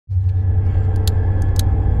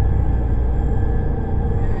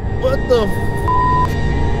the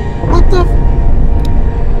what the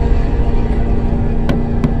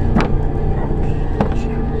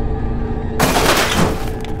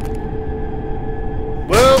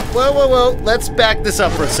Whoa, let's back this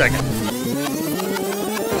up for a second.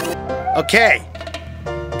 Okay,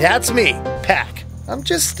 that's me, Pack. I'm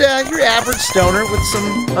just your average stoner with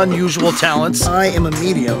some unusual talents. I am a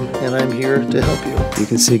medium, and I'm here to help you. You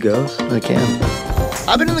can see ghosts? I can.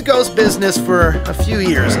 I've been in the ghost business for a few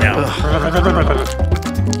years now.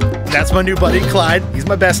 That's my new buddy, Clyde. He's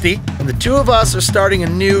my bestie. And the two of us are starting a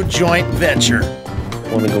new joint venture.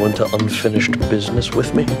 Want to go into unfinished business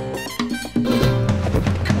with me?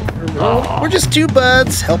 We're just two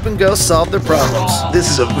buds helping ghosts solve their problems. This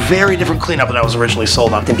is a very different cleanup than I was originally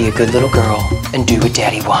sold on. To be a good little girl and do what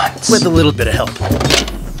Daddy wants. With a little bit of help.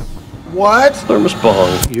 What? Thermos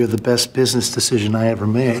bong. You're the best business decision I ever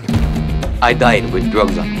made. I died with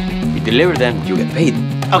drugs on me. You deliver them, you get paid.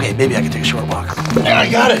 Okay, maybe I can take a short walk. There, I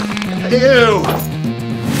got it. Ew.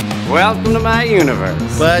 Welcome to my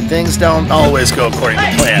universe. But things don't always go according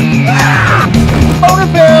to plan. Motor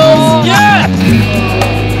pills! Yes!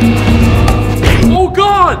 Oh,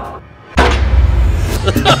 God!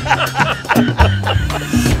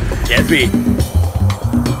 Deadbeat.